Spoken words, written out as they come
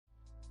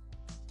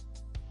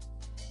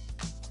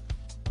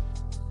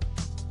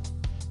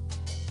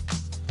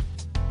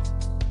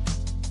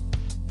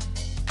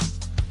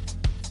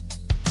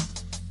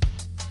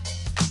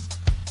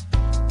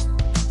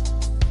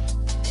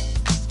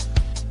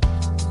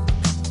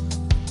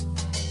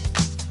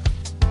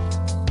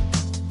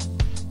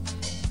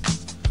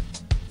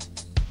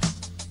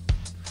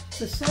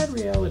It's a sad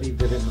reality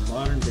that in the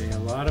modern day, a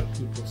lot of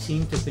people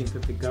seem to think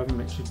that the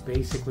government should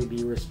basically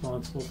be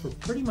responsible for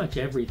pretty much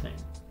everything.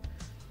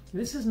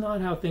 This is not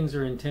how things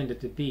are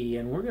intended to be,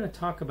 and we're going to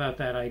talk about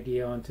that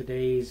idea on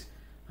today's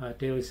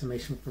Daily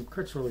Summation from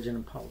Kurt's Religion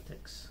and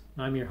Politics.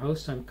 I'm your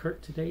host. I'm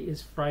Kurt. Today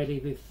is Friday,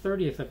 the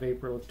 30th of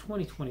April of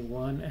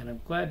 2021, and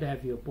I'm glad to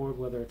have you aboard,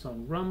 whether it's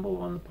on Rumble,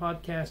 on the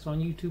podcast,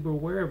 on YouTube, or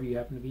wherever you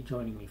happen to be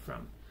joining me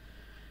from.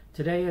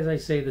 Today, as I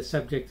say, the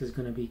subject is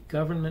going to be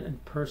government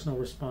and personal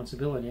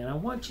responsibility, and I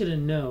want you to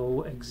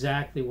know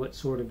exactly what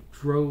sort of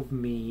drove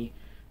me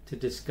to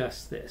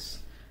discuss this.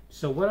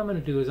 So what I'm going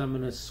to do is I'm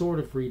going to sort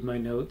of read my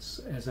notes,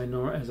 as I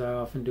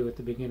often do at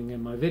the beginning of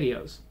my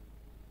videos.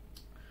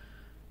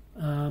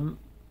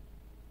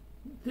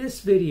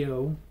 This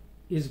video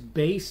is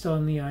based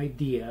on the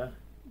idea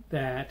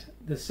that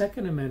the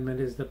Second Amendment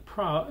is the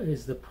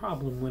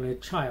problem when a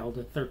child,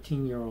 a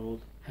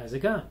 13-year-old, has a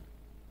gun.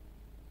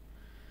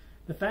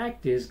 The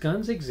fact is,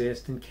 guns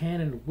exist and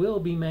can and will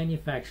be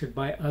manufactured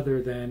by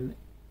other than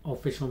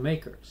official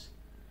makers.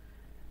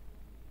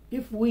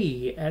 If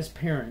we, as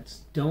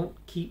parents, don't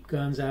keep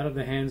guns out of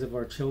the hands of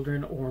our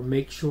children or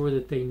make sure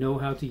that they know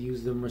how to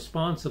use them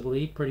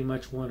responsibly, pretty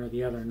much one or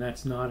the other, and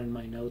that's not in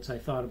my notes, I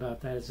thought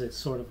about that as a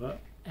sort of an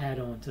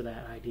add-on to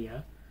that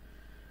idea,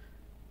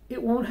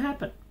 it won't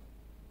happen.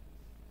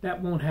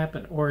 That won't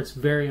happen, or it's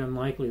very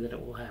unlikely that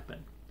it will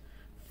happen.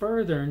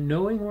 Further,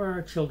 knowing where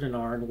our children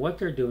are and what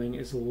they're doing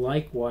is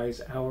likewise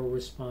our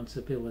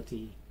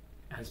responsibility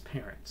as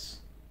parents.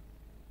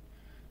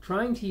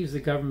 Trying to use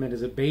the government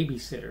as a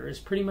babysitter is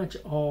pretty much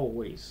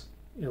always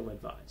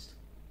ill-advised,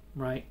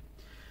 right?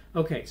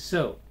 Okay,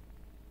 so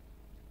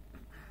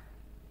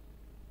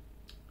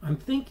I'm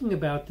thinking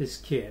about this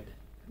kid,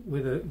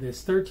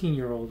 this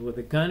 13-year-old with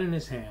a gun in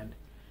his hand,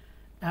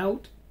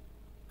 out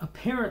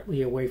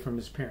apparently away from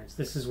his parents.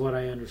 This is what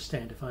I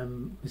understand. If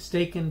I'm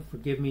mistaken,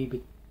 forgive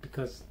me,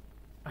 because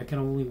I can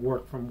only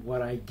work from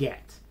what I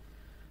get,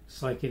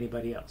 just like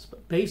anybody else.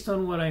 But based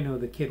on what I know,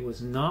 the kid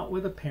was not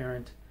with a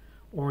parent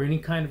or any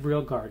kind of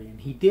real guardian.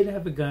 He did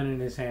have a gun in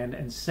his hand,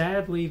 and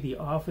sadly the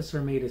officer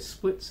made a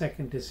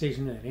split-second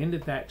decision that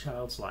ended that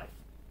child's life.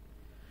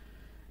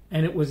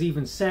 And it was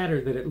even sadder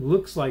that it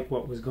looks like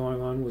what was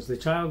going on was the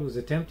child was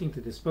attempting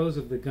to dispose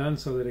of the gun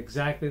so that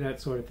exactly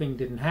that sort of thing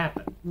didn't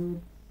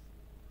happen.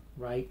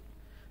 Right?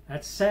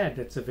 That's sad.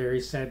 That's a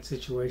very sad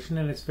situation,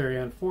 and it's very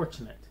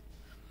unfortunate.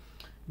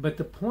 But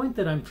the point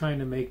that I'm trying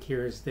to make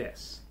here is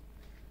this.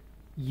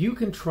 You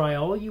can try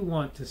all you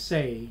want to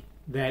say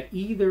that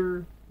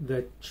either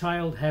the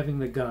child having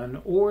the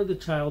gun or the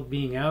child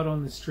being out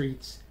on the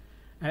streets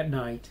at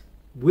night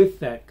with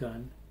that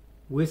gun,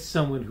 with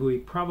someone who he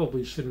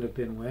probably shouldn't have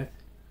been with,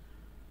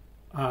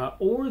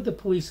 or the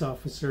police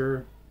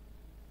officer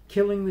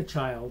killing the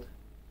child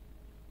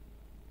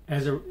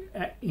as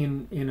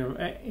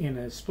in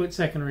a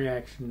split-second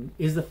reaction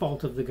is the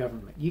fault of the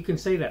government. You can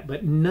say that,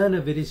 but none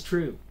of it is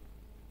true.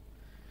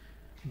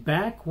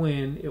 Back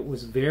when it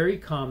was very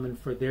common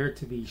for there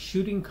to be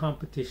shooting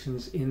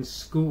competitions in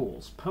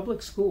schools,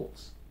 public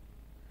schools,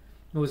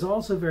 it was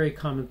also a very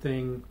common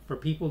thing for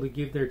people to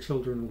give their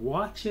children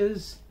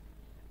watches,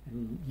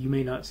 and you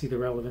may not see the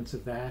relevance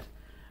of that,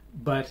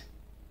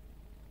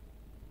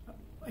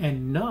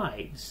 and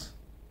knives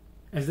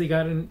as they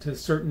got into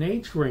certain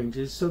age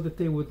ranges so that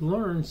they would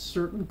learn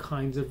certain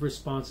kinds of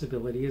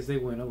responsibility as they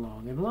went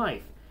along in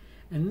life.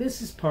 And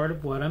this is part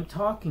of what I'm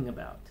talking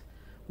about.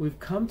 We've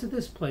come to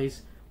this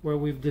place where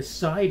we've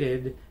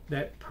decided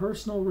that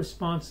personal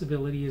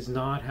responsibility is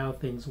not how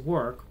things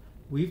work.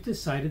 We've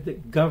decided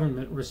that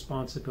government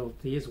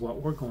responsibility is what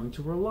we're going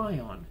to rely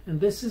on. And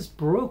this is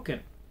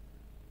broken.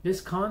 This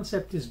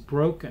concept is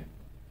broken.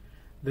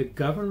 The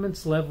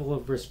government's level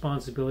of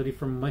responsibility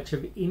for much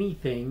of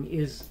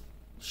anything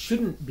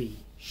shouldn't be,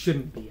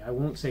 I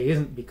won't say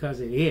isn't because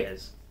it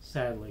is,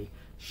 sadly,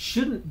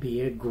 shouldn't be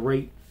a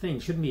great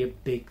thing, shouldn't be a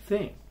big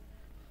thing.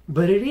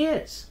 But it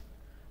is.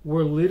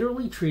 We're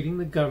literally treating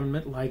the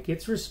government like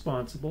it's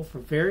responsible for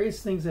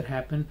various things that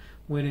happen,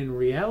 when in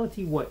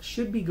reality what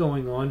should be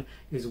going on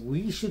is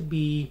we should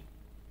be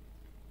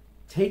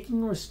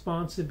taking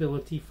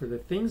responsibility for the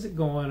things that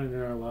go on in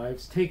our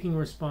lives, taking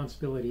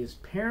responsibility as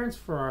parents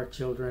for our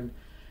children,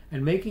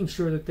 and making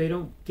sure that they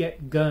don't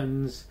get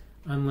guns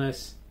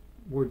unless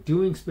we're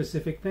doing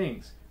specific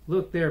things.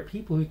 Look, there are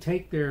people who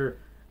take their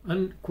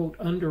quote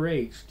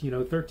underage,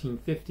 13,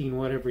 15,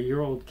 whatever year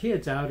old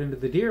kids out into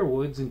the deer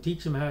woods and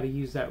teach them how to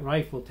use that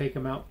rifle, take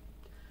them out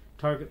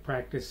target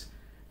practice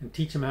and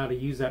teach them how to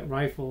use that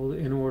rifle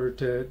in order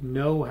to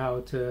know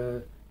how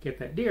to get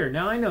that deer.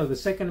 Now I know the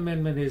Second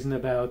Amendment isn't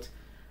about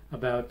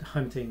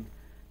hunting.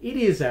 It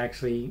is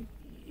actually.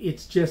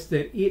 It's just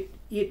that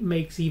it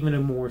makes even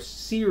a more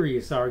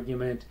serious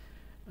argument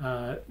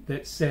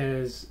that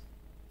says,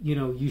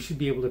 you should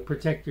be able to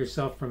protect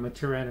yourself from a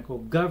tyrannical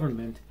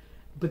government.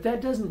 But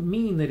that doesn't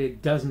mean that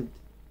it doesn't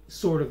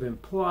sort of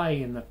imply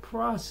in the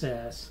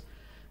process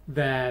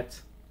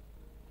that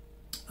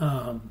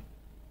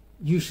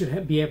you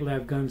should be able to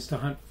have guns to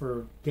hunt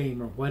for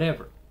game or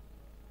whatever.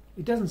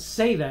 It doesn't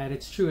say that.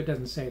 It's true, it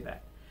doesn't say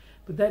that.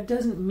 But that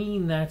doesn't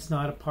mean that's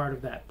not a part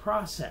of that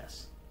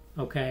process.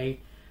 Okay?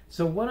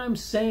 So what I'm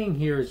saying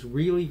here is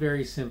really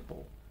very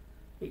simple.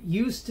 It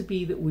used to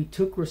be that we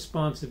took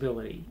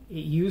responsibility.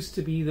 It used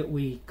to be that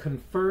we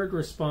conferred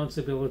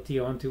responsibility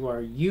onto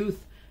our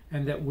youth,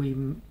 and that we,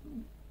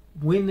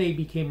 when they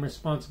became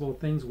responsible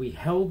things, we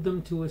held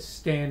them to a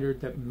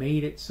standard that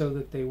made it so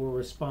that they were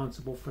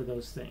responsible for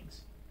those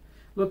things.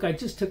 Look, I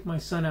just took my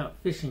son out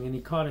fishing, and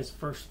he caught his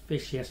first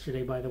fish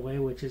yesterday, by the way,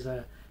 which is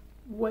a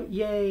what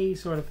yay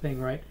sort of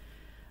thing, right?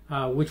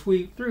 Which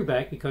we threw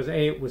back because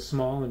A, it was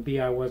small, and B,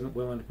 I wasn't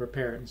willing to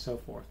prepare it, and so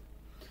forth.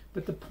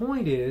 But the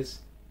point is,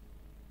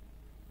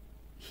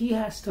 he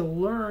has to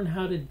learn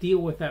how to deal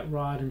with that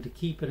rod and to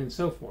keep it and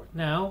so forth.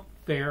 Now,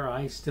 fair,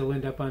 I still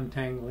end up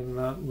untangling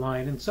the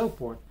line and so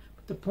forth.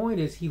 But the point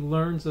is, he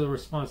learns the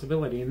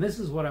responsibility. And this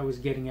is what I was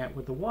getting at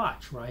with the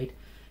watch, right?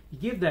 You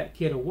give that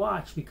kid a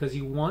watch because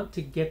you want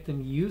to get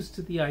them used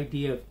to the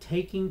idea of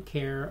taking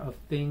care of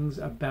things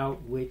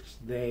about which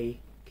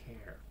they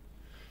care.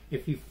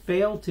 If you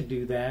fail to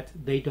do that,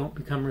 they don't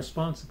become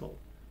responsible.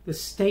 The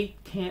state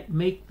can't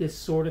make this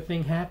sort of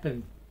thing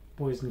happen,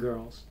 boys and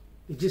girls.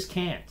 It just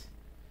can't.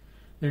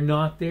 They're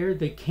not there,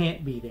 they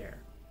can't be there.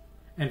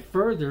 And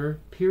further,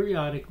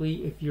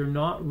 periodically, if you're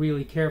not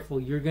really careful,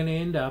 you're going to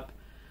end up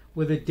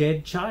with a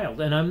dead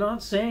child. And I'm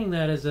not saying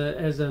that as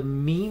a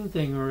mean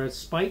thing or a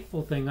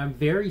spiteful thing. I'm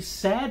very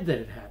sad that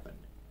it happened.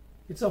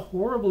 It's a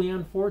horribly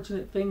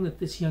unfortunate thing that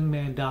this young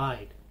man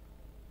died.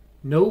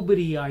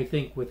 Nobody, I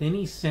think, with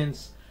any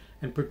sense,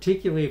 and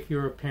particularly if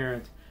you're a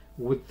parent,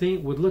 would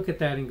look at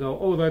that and go,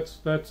 "Oh, that's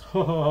ha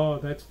ha ha,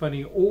 that's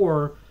funny,"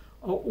 or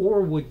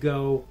would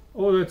go,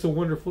 "Oh, that's a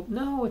wonderful."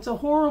 No, it's a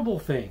horrible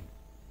thing.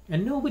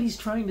 And nobody's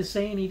trying to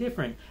say any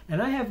different. And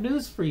I have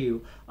news for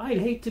you. I'd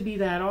hate to be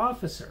that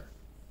officer.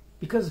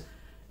 Because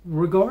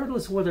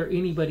regardless whether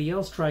anybody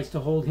else tries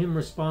to hold him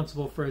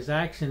responsible for his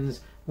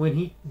actions when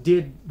he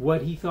did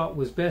what he thought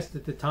was best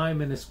at the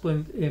time in a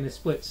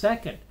split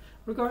second,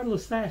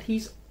 regardless of that,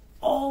 he's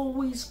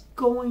always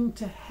going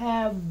to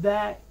have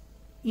that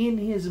in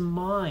his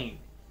mind.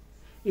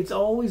 It's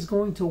always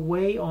going to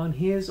weigh on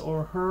his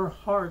or her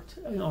heart,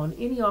 on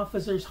any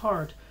officer's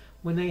heart,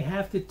 when they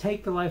have to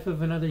take the life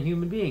of another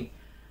human being.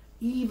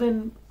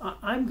 Even,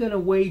 I'm going to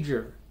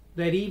wager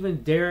that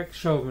even Derek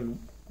Chauvin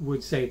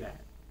would say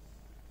that.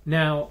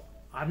 Now,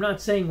 I'm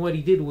not saying what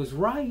he did was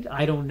right.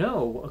 I don't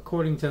know.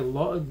 According to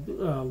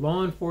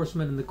law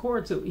enforcement and the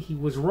courts, he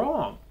was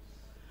wrong.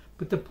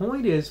 But the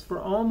point is, for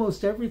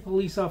almost every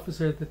police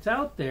officer that's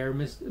out there,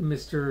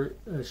 Mr.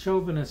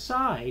 Chauvin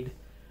aside,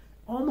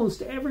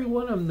 almost every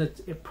one of them,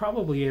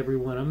 probably every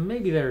one of them,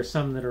 maybe there are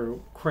some that are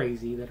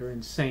crazy, that are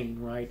insane,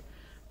 right?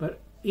 But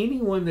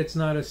anyone that's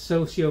not a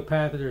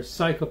sociopath or a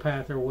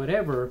psychopath or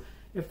whatever,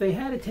 if they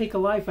had to take a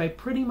life, I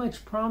pretty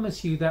much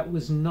promise you that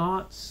was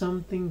not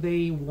something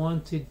they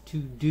wanted to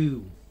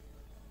do.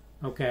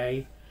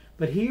 Okay?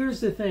 But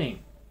here's the thing.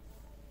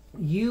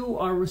 You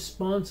are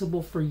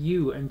responsible for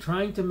you, and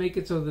trying to make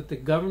it so that the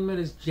government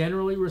is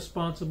generally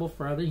responsible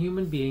for other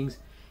human beings,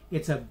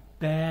 it's a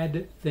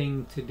bad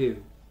thing to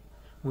do.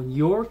 When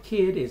your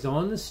kid is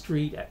on the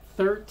street at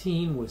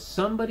 13 with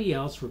somebody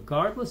else,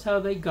 regardless how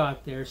they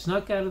got there,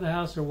 snuck out of the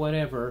house or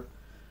whatever,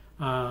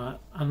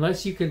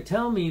 unless you can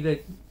tell me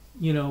that,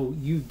 you know,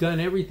 you've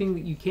done everything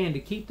that you can to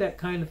keep that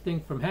kind of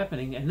thing from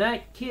happening, and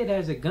that kid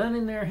has a gun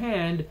in their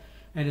hand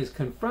and is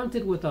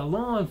confronted with a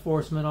law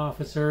enforcement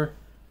officer,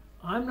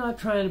 I'm not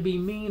trying to be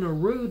mean or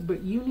rude,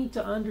 but you need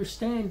to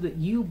understand that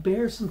you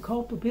bear some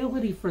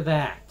culpability for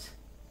that.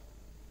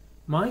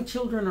 My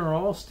children are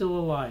all still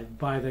alive.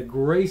 By the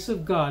grace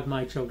of God,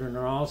 my children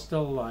are all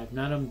still alive.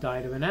 None of them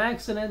died of an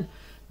accident.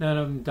 None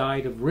of them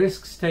died of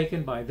risks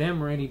taken by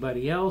them or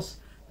anybody else.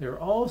 They're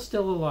all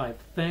still alive.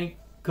 Thank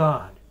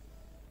God.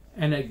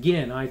 And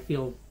again, I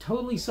feel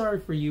totally sorry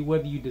for you,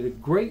 whether you did a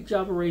great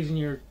job of raising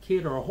your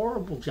kid or a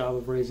horrible job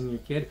of raising your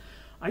kid.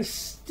 I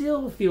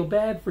still feel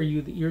bad for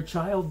you that your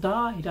child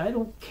died. I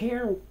don't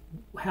care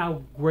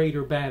how great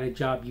or bad a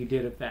job you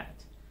did of that.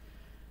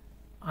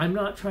 I'm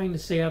not trying to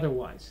say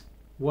otherwise.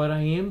 What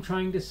I am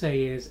trying to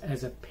say is,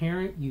 as a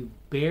parent, you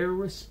bear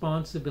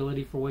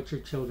responsibility for what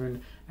your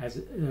children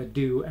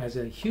do. As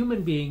a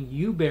human being,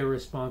 you bear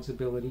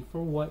responsibility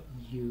for what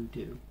you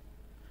do.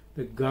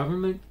 The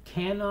government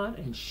cannot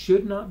and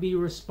should not be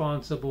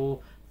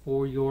responsible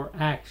for your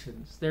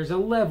actions. There's a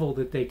level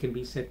that they can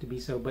be said to be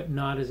so, but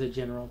not as a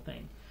general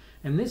thing.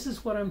 And this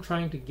is what I'm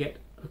trying to get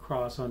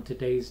across on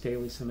today's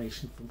Daily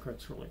Summation from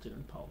Kurt's Religion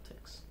and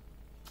Politics.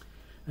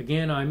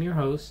 Again, I'm your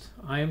host.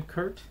 I am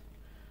Kurt.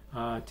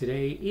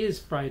 Today is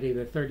Friday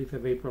the 30th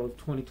of April of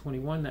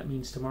 2021. That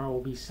means tomorrow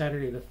will be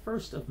Saturday the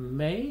 1st of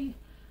May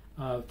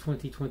of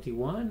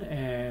 2021.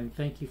 And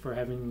thank you for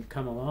having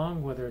come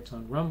along, whether it's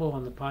on Rumble,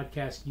 on the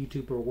podcast,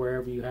 YouTube, or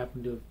wherever you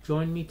happen to have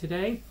joined me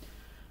today.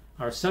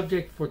 Our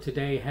subject for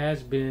today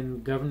has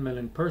been government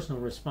and personal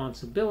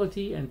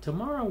responsibility, and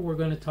tomorrow we're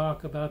going to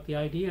talk about the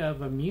idea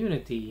of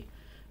immunity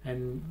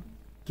and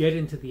get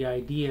into the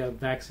idea of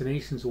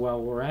vaccinations while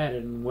we're at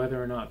it, and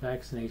whether or not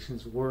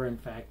vaccinations were in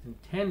fact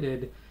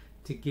intended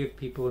to give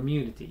people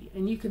immunity.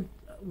 And you can,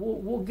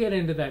 we'll get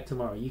into that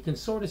tomorrow. You can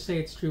sort of say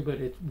it's true,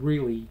 but it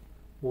really,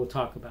 we'll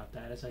talk about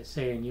that, as I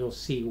say, and you'll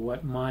see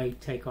what my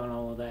take on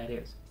all of that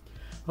is.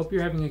 Hope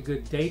you're having a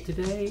good day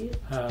today.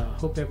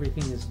 Hope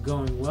everything is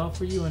going well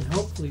for you, and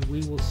hopefully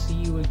we will see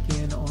you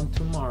again on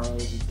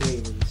tomorrow's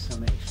Daily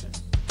Summation.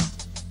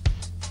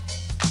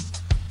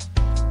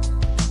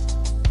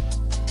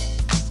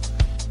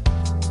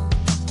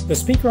 The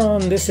speaker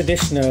on this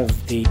edition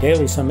of the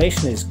Daily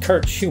Summation is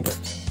Kurt Schubert.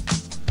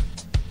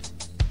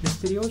 This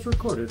video was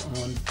recorded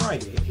on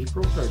Friday,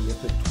 April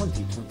 30th of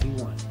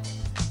 2021.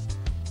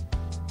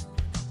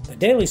 The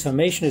Daily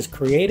Summation is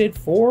created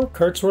for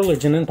Kurt's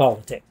Religion and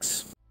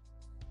Politics.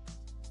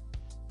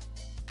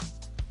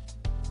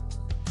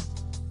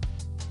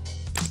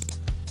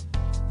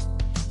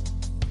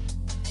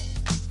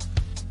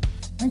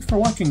 Thanks for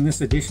watching this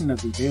edition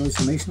of the Daily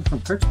Summation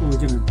from Kurt's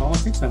Religion and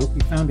Politics. I hope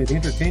you found it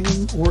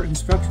entertaining or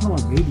instructional,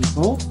 or maybe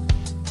both.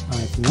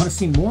 If you want to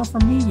see more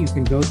from me, you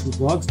can go to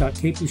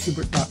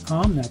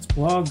blogs.kpschubert.com. That's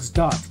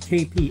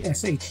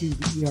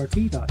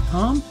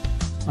blogs.kpschubert.com.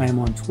 I am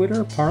on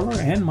Twitter, Parler,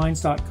 and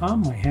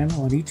Minds.com. My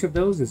handle on each of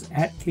those is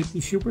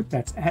 @kpschubert.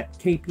 That's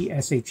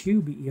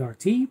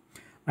 @kpschubert.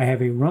 I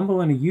have a Rumble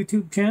and a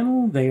YouTube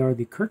channel. They are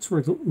the Kurt's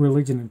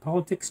Religion and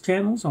Politics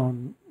channels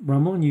on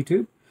Rumble and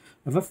YouTube.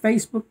 I have a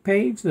Facebook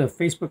page. The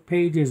Facebook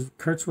page is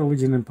Kurt's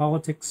Religion and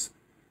Politics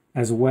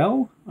as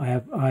well.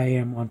 I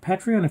am on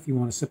Patreon. If you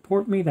want to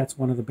support me, that's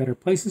one of the better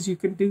places you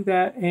can do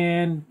that.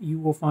 And you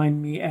will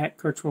find me at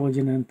Kurt's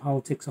Religion and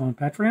Politics on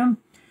Patreon.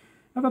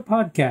 I have a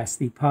podcast.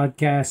 The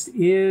podcast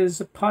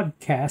is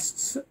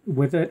podcasts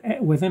with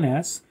an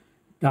S,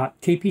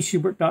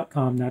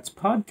 .kpschubert.com. That's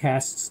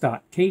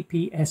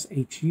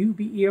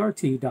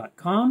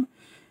podcasts.kpschubert.com.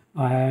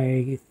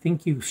 I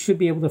think you should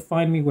be able to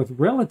find me with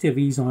relative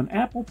ease on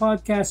Apple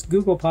Podcasts,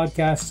 Google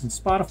Podcasts, and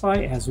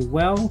Spotify as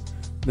well.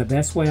 The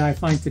best way I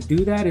find to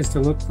do that is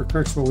to look for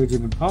Kurt's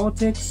Religion and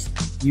Politics.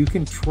 You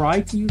can try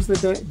to use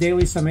the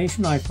Daily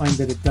Summation. I find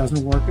that it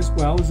doesn't work as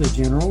well as a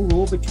general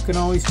rule, but you can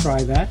always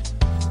try that.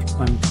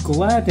 I'm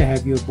glad to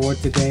have you aboard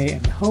today,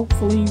 and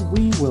hopefully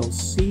we will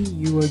see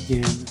you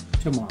again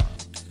tomorrow.